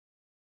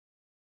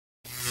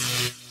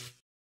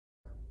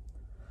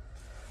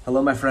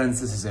Hello my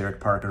friends, this is Eric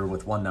Parker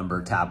with One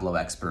Number Tableau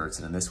Experts,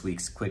 and in this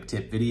week's quick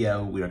tip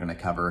video, we are going to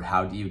cover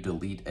how do you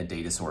delete a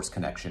data source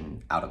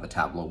connection out of a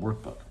Tableau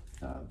workbook.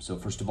 So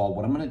first of all,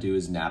 what I'm going to do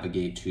is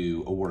navigate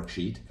to a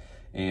worksheet,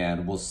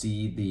 and we'll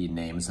see the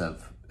names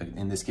of,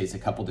 in this case, a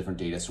couple different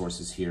data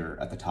sources here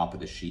at the top of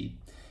the sheet.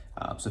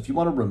 So if you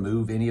want to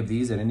remove any of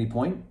these at any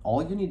point,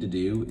 all you need to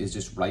do is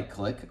just right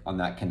click on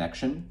that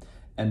connection,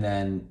 and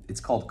then it's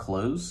called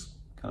close.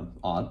 Kind of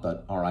odd,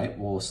 but all right,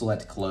 we'll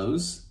select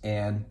close,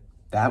 and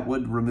that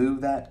would remove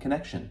that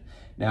connection.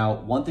 Now,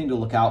 one thing to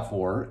look out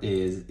for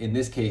is, in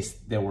this case,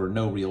 there were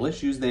no real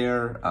issues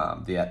there.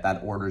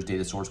 That orders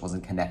data source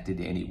wasn't connected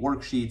to any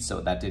worksheet,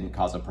 so that didn't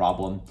cause a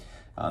problem.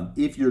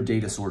 If your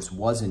data source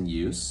was in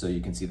use, so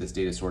you can see this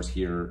data source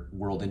here,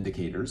 world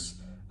indicators,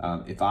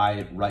 if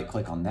I right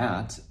click on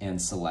that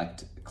and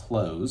select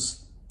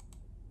close,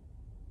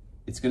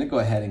 it's gonna go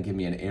ahead and give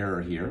me an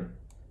error here.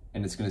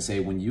 And it's gonna say,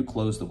 when you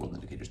close the world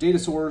indicators data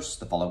source,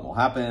 the following will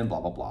happen,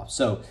 blah, blah, blah.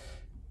 So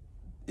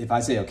if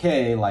I say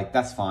okay, like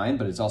that's fine,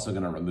 but it's also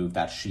gonna remove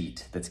that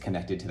sheet that's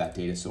connected to that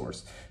data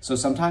source. So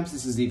sometimes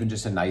this is even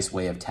just a nice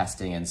way of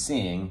testing and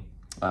seeing,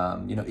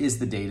 is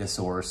the data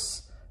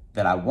source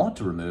that I want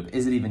to remove,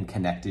 is it even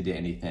connected to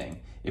anything?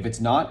 If it's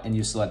not and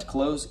you select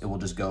close, it will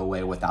just go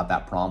away without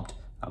that prompt.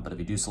 But if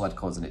you do select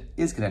close and it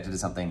is connected to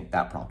something,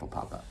 that prompt will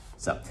pop up.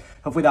 So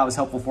hopefully that was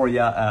helpful for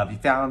you. If you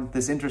found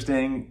this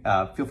interesting,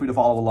 feel free to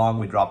follow along.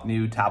 We drop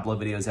new Tableau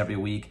videos every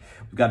week.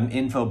 We've got an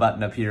info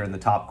button up here in the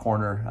top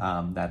corner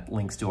that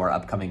links to our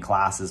upcoming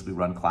classes. We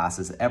run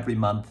classes every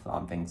month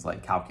on things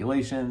like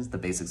calculations, the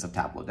basics of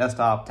Tableau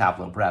Desktop,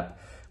 Tableau Prep.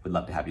 We'd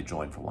love to have you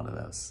join for one of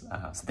those.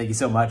 So thank you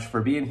so much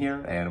for being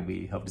here, and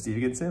we hope to see you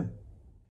again soon.